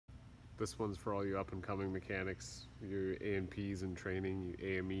This one's for all you up and coming mechanics, your A&Ps in training,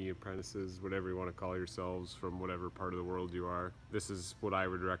 you AME apprentices, whatever you want to call yourselves from whatever part of the world you are. This is what I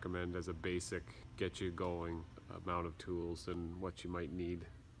would recommend as a basic, get you going amount of tools and what you might need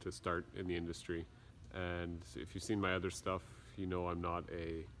to start in the industry. And if you've seen my other stuff, you know I'm not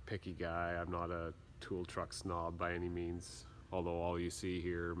a picky guy, I'm not a tool truck snob by any means, although all you see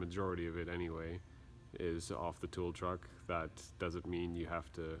here, majority of it anyway, is off the tool truck. That doesn't mean you have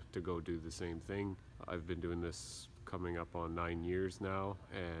to go do the same thing. I've been doing this coming up on 9 years now,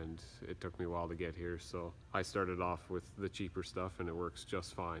 and it took me a while to get here, so I started off with the cheaper stuff and it works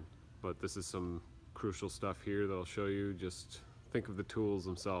just fine. But this is some crucial stuff here that I'll show you. Just think of the tools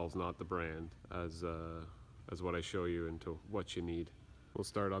themselves, not the brand, as what I show you into what you need. We'll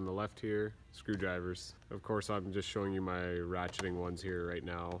start on the left here, screwdrivers. Of course, I'm just showing you my ratcheting ones here right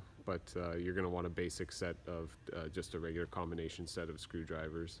now, but you're going to want a basic set of just a regular combination set of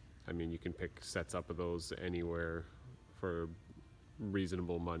screwdrivers. I mean, you can pick sets up of those anywhere for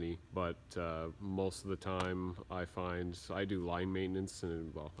reasonable money, but most of the time I find I do line maintenance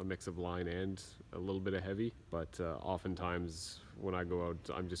and, well, a mix of line and a little bit of heavy, but oftentimes when I go out,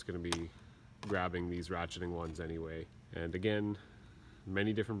 I'm just going to be grabbing these ratcheting ones anyway. And again,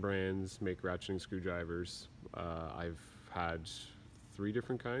 many different brands make ratcheting screwdrivers. I've had 3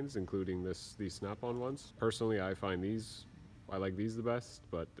 different kinds, including these snap-on ones. Personally, I find I like these the best,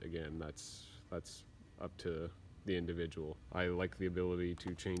 but again, that's up to the individual. I like the ability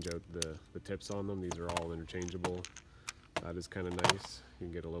to change out the tips on them. These are all interchangeable. That is kind of nice. You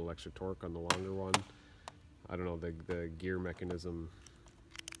can get a little extra torque on the longer one. I don't know, the gear mechanism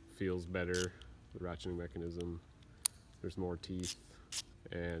feels better, the ratcheting mechanism. There's more teeth,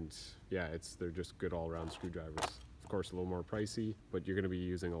 and yeah, they're just good all-around screwdrivers. Of course, a little more pricey, but you're going to be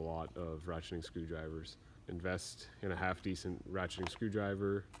using a lot of ratcheting screwdrivers. Invest in a half-decent ratcheting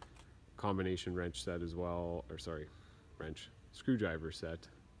screwdriver, combination wrench set as well, or sorry, screwdriver set.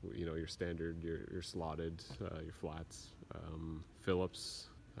 You know, your standard, your slotted, your flats, Phillips.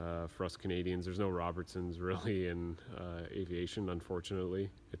 For us Canadians, there's no Robertsons really in aviation, unfortunately.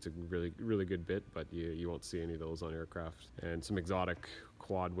 It's a really good bit, but you won't see any of those on aircraft. And some exotic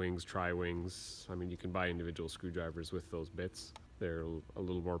quad wings, tri-wings. I mean, you can buy individual screwdrivers with those bits. They're a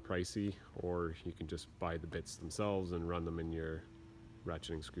little more pricey, or you can just buy the bits themselves and run them in your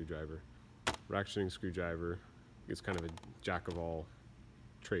ratcheting screwdriver. Ratcheting screwdriver is kind of a jack of all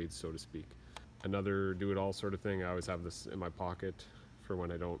trades, so to speak. Another do-it-all sort of thing, I always have this in my pocket for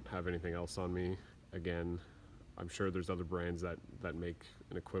when I don't have anything else on me. Again, I'm sure there's other brands that make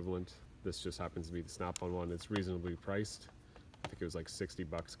an equivalent. This just happens to be the Snap-on one. It's reasonably priced. I think it was like 60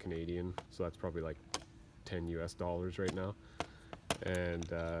 bucks Canadian, so that's probably like 10 US dollars right now. And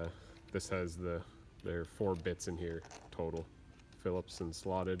this has there are 4 bits in here total, Phillips and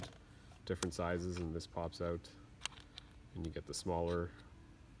slotted, different sizes, and this pops out, and you get the smaller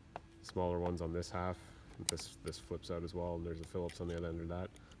ones on this half. This flips out as well, and there's a Phillips on the other end of that.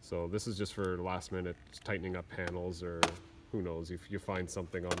 So this is just for last minute tightening up panels, or who knows, if you find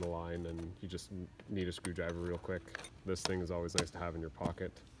something on the line and you just need a screwdriver real quick. This thing is always nice to have in your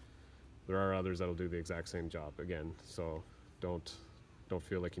pocket. There are others that'll do the exact same job again, so don't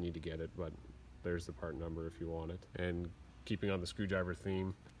feel like you need to get it, but there's the part number if you want it. And keeping on the screwdriver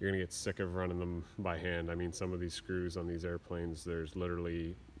theme, you're gonna get sick of running them by hand. I mean, some of these screws on these airplanes, there's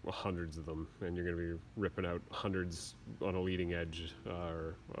literally hundreds of them, and you're going to be ripping out hundreds on a leading edge,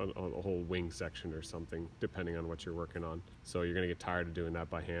 or on a whole wing section or something, depending on what you're working on. So you're going to get tired of doing that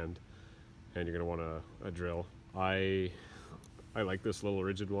by hand, and you're going to want a drill. I like this little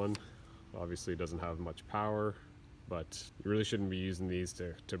rigid one. Obviously it doesn't have much power, but you really shouldn't be using these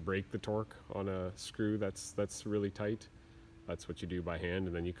to break the torque on a screw that's really tight. That's what you do by hand,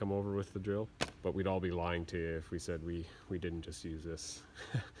 and then you come over with the drill. But we'd all be lying to you if we said we didn't just use this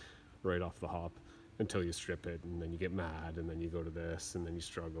right off the hop, until you strip it, and then you get mad, and then you go to this, and then you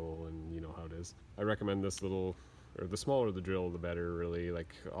struggle, and you know how it is. I recommend this little, or the smaller the drill, the better, really.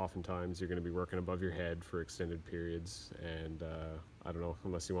 Like, oftentimes you're going to be working above your head for extended periods, and I don't know,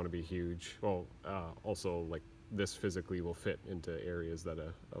 unless you want to be huge. Well, also, like, this physically will fit into areas that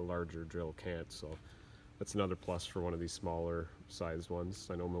a larger drill can't, so that's another plus for one of these smaller sized ones.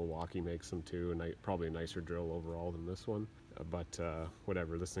 I know Milwaukee makes them too, and probably a nicer drill overall than this one. But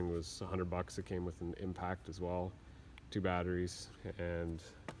whatever, this thing was 100 bucks. It came with an impact as well, 2 batteries, and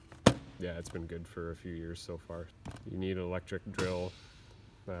yeah, it's been good for a few years so far. You need an electric drill,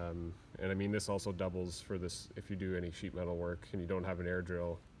 and I mean, this also doubles for this if you do any sheet metal work and you don't have an air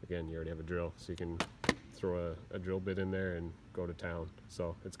drill. Again, you already have a drill, so you can throw a drill bit in there and go to town.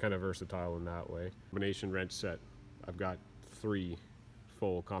 So it's kind of versatile in that way. Combination wrench set, I've got 3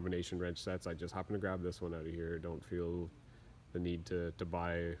 full combination wrench sets. I just happen to grab this one out of here. Don't feel the need to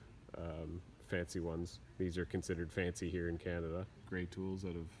buy fancy ones. These are considered fancy here in Canada. Great tools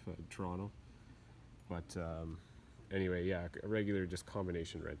out of Toronto. But anyway, yeah, a regular just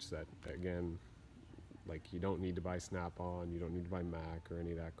combination wrench set. Again, like, you don't need to buy Snap-on, you don't need to buy Mac or any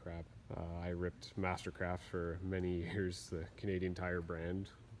of that crap. I ripped Mastercraft for many years, the Canadian Tire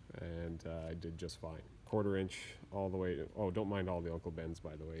brand, and I did just fine. 1/4 inch all the way, oh, don't mind all the Uncle Ben's,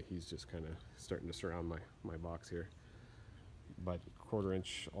 by the way. He's just kind of starting to surround my box here. But 1/4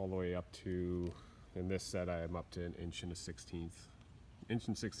 inch all the way up to, in this set I am up to 1 1/16". 1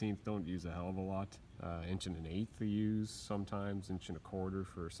 1/16 don't use a hell of a lot. 1 1/8 they use sometimes, 1 1/4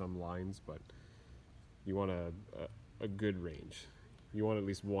 for some lines, but you want a good range. You want at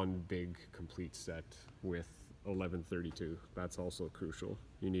least one big complete set with 11/32. That's also crucial.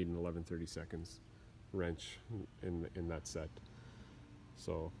 You need an 11/32 wrench in that set.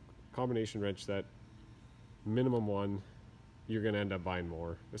 So combination wrench set, minimum one. You're gonna end up buying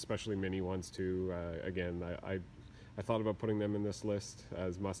more, especially mini ones too. Again, I thought about putting them in this list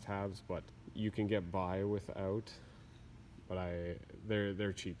as must-haves, but you can get by without. But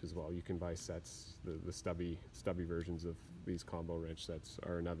they're cheap as well. You can buy sets. The stubby versions of these combo wrench sets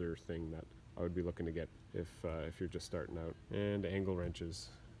are another thing that I would be looking to get if you're just starting out. And angle wrenches.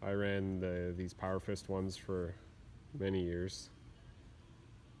 I ran these Power Fist ones for many years.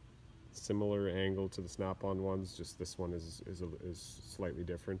 Similar angle to the Snap-on ones, just this one is slightly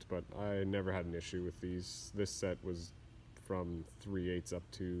different, but I never had an issue with these. This set was from 3/8 up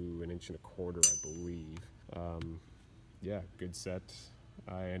to 1 1/4 inch, I believe. Yeah, good set.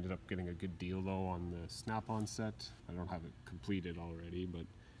 I ended up getting a good deal though on the Snap-on set. I don't have it completed already, but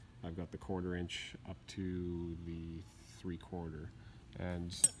I've got the 1/4 inch up to the 3/4,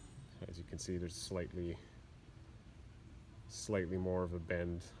 and as you can see, there's slightly more of a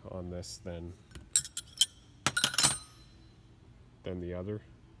bend on this than the other.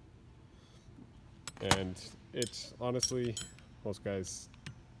 And it's honestly, most guys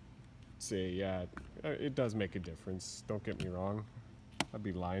say, yeah, it does make a difference. Don't get me wrong. I'd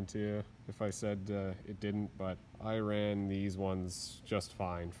be lying to you if I said it didn't, but I ran these ones just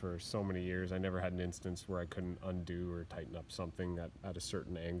fine for so many years. I never had an instance where I couldn't undo or tighten up something at a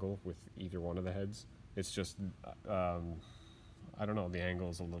certain angle with either one of the heads. It's just, I don't know, the angle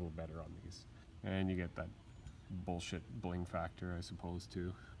is a little better on these. And you get that bullshit bling factor, I suppose,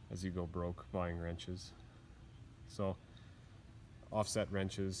 too, as you go broke buying wrenches. So offset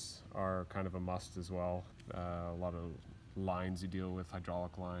wrenches are kind of a must as well. A lot of lines you deal with,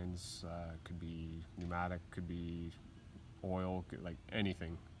 hydraulic lines, could be pneumatic, could be oil, like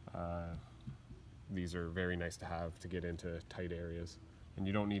anything. These are very nice to have to get into tight areas. And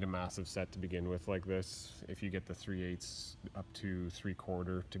you don't need a massive set to begin with like this. If you get the 3/8 up to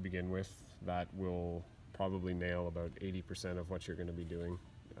 3/4 to begin with, that will probably nail about 80% of what you're going to be doing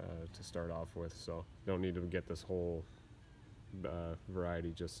to start off with. So you don't need to get this whole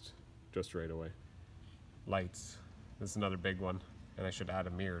variety just right away. Lights. This is another big one, and I should add a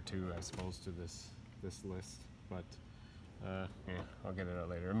mirror too, I suppose, to this list. But yeah, I'll get it out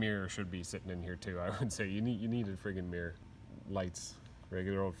later. A mirror should be sitting in here too. I would say you need a friggin' mirror. Lights,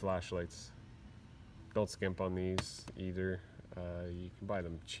 regular old flashlights. Don't skimp on these either. You can buy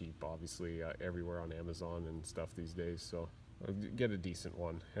them cheap, obviously, everywhere on Amazon and stuff these days. So get a decent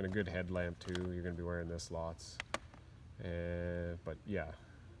one, and a good headlamp too. You're gonna be wearing this lots. But yeah.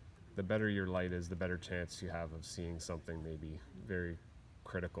 The better your light is, the better chance you have of seeing something maybe very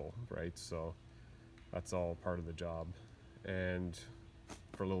critical, right? So that's all part of the job. And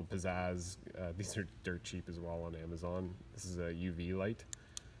for a little pizzazz, these are dirt cheap as well on Amazon. This is a UV light,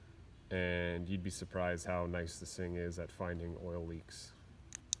 and you'd be surprised how nice this thing is at finding oil leaks.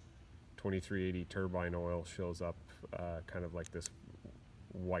 2380 turbine oil shows up kind of like this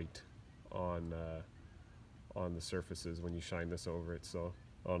white on the surfaces when you shine this over it. So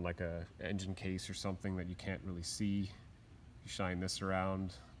on like a engine case or something that you can't really see, you shine this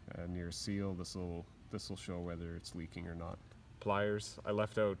around near a seal, this will show whether it's leaking or not. Pliers, I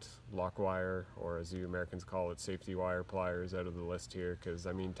left out lock wire, or as you Americans call it, safety wire pliers, out of the list here, because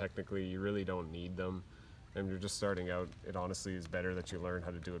I mean technically you really don't need them, and you're just starting out. It honestly is better that you learn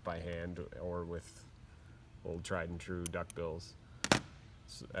how to do it by hand or with old tried and true duckbills.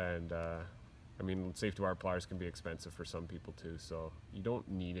 And I mean, safety wire pliers can be expensive for some people too, so you don't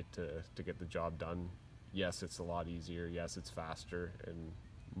need it to get the job done. Yes, it's a lot easier. Yes, it's faster in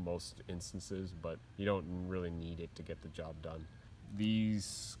most instances, but you don't really need it to get the job done.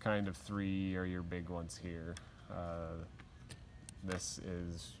 These kind of three are your big ones here.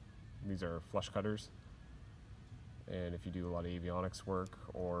 These are flush cutters, And if you do a lot of avionics work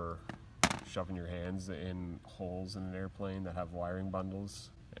or shoving your hands in holes in an airplane that have wiring bundles,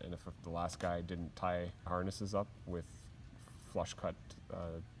 and if the last guy didn't tie harnesses up with flush cut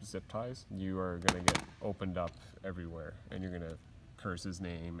zip ties, you are going to get opened up everywhere and you're going to curse his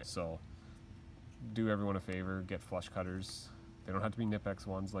name. So do everyone a favor, get flush cutters. They don't have to be Knipex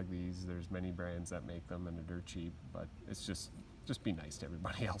ones like these. There's many brands that make them and they're dirt cheap, but it's just be nice to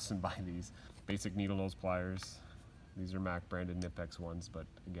everybody else and buy these. Basic needle nose pliers. These are Mac branded Knipex ones, but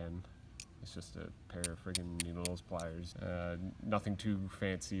again, it's just a pair of friggin' needle nose pliers. Nothing too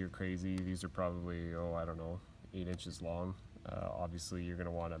fancy or crazy. These are probably, I don't know, 8 inches long. Obviously you're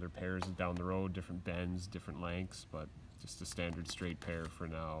gonna want other pairs down the road, different bends, different lengths, but just a standard straight pair for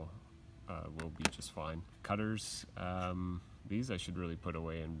now will be just fine. Cutters, these I should really put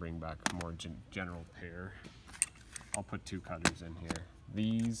away and bring back a more general pair. I'll put 2 cutters in here.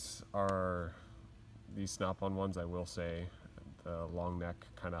 These snap-on ones, I will say, the long neck,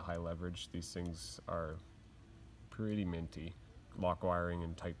 kind of high leverage, these things are pretty minty. Lock wiring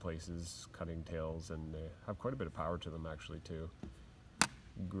in tight places, cutting tails, and they have quite a bit of power to them actually too.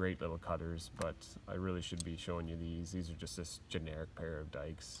 Great little cutters, but I really should be showing you these. These are just this generic pair of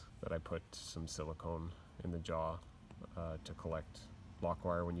dikes that I put some silicone in the jaw to collect lock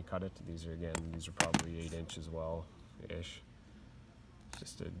wire when you cut it. These are probably 8 inch as well, ish.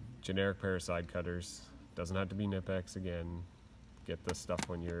 Just a generic pair of side cutters. Doesn't have to be Knipex. Again, get this stuff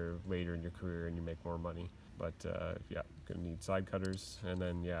when you're later in your career and you make more money. But yeah, gonna need side cutters, and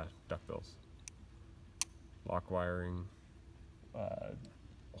then yeah, duckbills, lock wiring,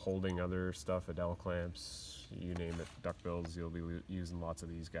 holding other stuff, Adele clamps, you name it, duckbills. You'll be using lots of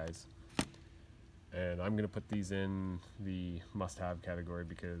these guys. And I'm gonna put these in the must-have category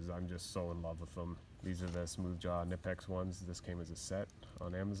because I'm just so in love with them. These are the Smooth Jaw Knipex ones. This came as a set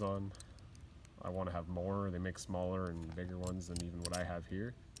on Amazon. I want to have more. They make smaller and bigger ones than even what I have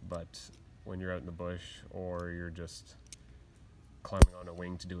here. But when you're out in the bush or you're just climbing on a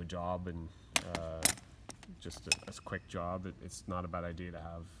wing to do a job and just a quick job, it's not a bad idea to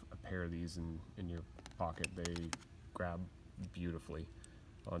have a pair of these in your pocket. They grab beautifully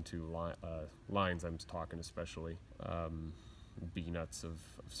onto lines, I'm talking especially, B-nuts of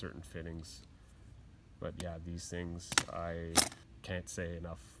certain fittings. But yeah, these things, I can't say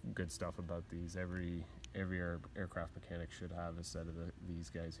enough good stuff about these. Every aircraft mechanic should have a set of these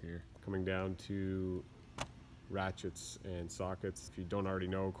guys here. Coming down to ratchets and sockets, if you don't already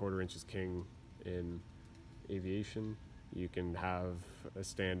know, 1/4 inch is king in aviation. You can have a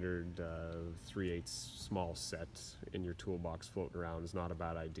standard 3/8 small set in your toolbox floating around. Is not a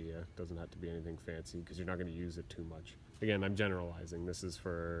bad idea. Doesn't have to be anything fancy because you're not going to use it too much. Again, I'm generalizing. This is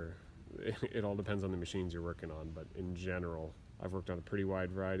for, it all depends on the machines you're working on, but in general, I've worked on a pretty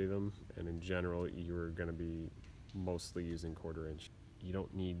wide variety of them, and in general, you're going to be mostly using 1/4 inch. You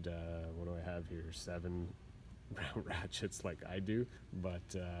don't need, what do I have here, 7 ratchets like I do, but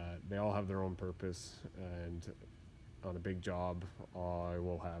they all have their own purpose, and on a big job, I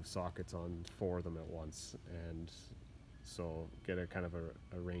will have sockets on 4 of them at once, and so get a kind of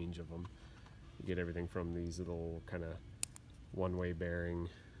a range of them. You get everything from these little kind of one-way bearing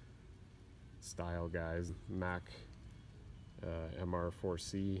style guys, Mac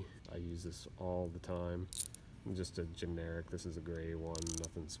MR4C. I use this all the time. Just a generic, this is a gray one,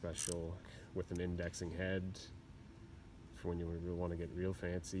 nothing special, with an indexing head for when you want to get real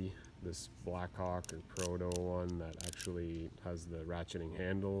fancy. This Blackhawk or Proto one that actually has the ratcheting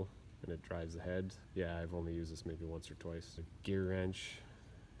handle and it drives the head. Yeah, I've only used this maybe once or twice. A gear wrench,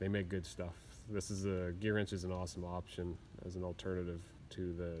 they make good stuff. Gear wrench is an awesome option as an alternative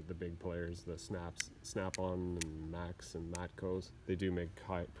to the big players, the Snap-on and Max and Matcos. They do make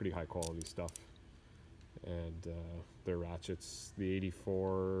pretty high quality stuff. And their ratchets, the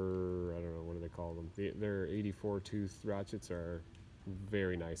 84, I don't know, what do they call them? Their 84 tooth ratchets are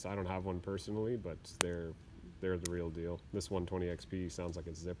very nice. I don't have one personally, but they're the real deal. This 120 XP sounds like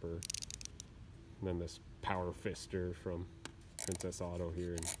a zipper. And then this Power Fister from Princess Auto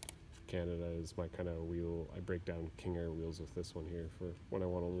here in Canada is my kind of wheel. I break down King Air wheels with this one here for when I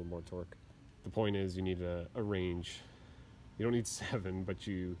want a little more torque. The point is you need a range. You don't need 7, but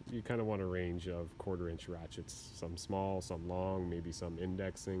you kind of want a range of 1/4 inch ratchets. Some small, some long, maybe some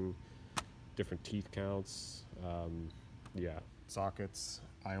indexing, different teeth counts. Yeah, sockets.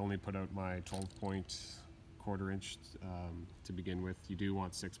 I only put out my 12-point 1/4 inch to begin with. You do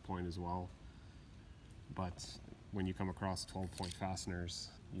want 6-point as well, but when you come across 12-point fasteners,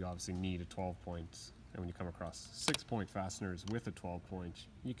 you obviously need a 12-point. And when you come across 6-point fasteners with a 12-point,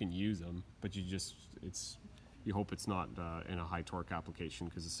 you can use them, but you hope it's not in a high torque application,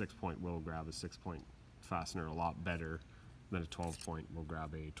 because a 6-point will grab a 6-point fastener a lot better than a 12 point. We'll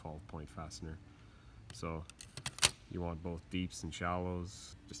grab a 12 point fastener. So you want both deeps and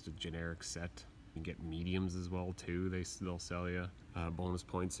shallows, just a generic set. You can get mediums as well too, they'll sell you. Bonus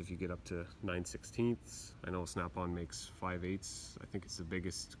points if you get up to 9/16. I know Snap-on makes 5/8. I think it's the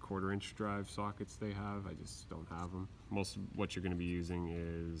biggest 1/4" drive sockets they have. I just don't have them. Most of what you're going to be using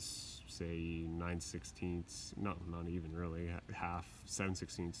is, say, 9/16. No, not even really. Half,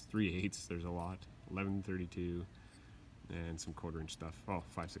 7/16, 3/8. There's a lot. 11/32. And some 1/4" stuff. Oh,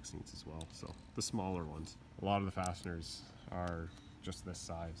 5/16 as well. So the smaller ones. A lot of the fasteners are just this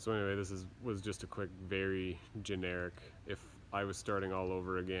size. So anyway, this was just a quick, very generic. If I was starting all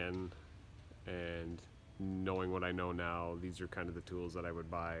over again and knowing what I know now, these are kind of the tools that I would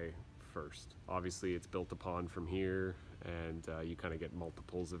buy first. Obviously it's built upon from here, and you kind of get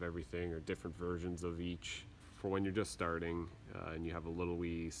multiples of everything or different versions of each. For when you're just starting and you have a little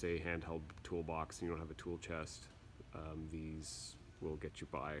wee, say, handheld toolbox and you don't have a tool chest, these will get you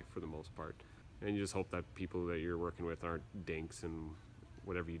by for the most part. And you just hope that people that you're working with aren't dinks, and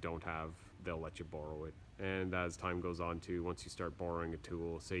whatever you don't have, they'll let you borrow it. And as time goes on too, once you start borrowing a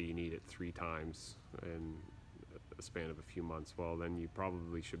tool, say you need it 3 times in a span of a few months, well then you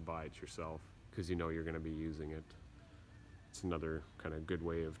probably should buy it yourself because you know you're going to be using it. It's another kind of good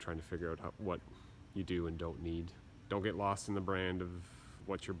way of trying to figure out what you do and don't need. Don't get lost in the brand of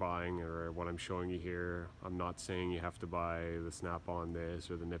what you're buying or what I'm showing you here. I'm not saying you have to buy the Snap-on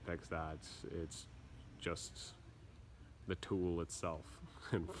this or the Knipex that. It's just the tool itself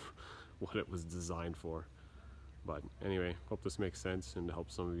and what it was designed for. But anyway, hope this makes sense and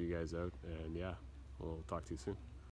helps some of you guys out, and yeah, we'll talk to you soon.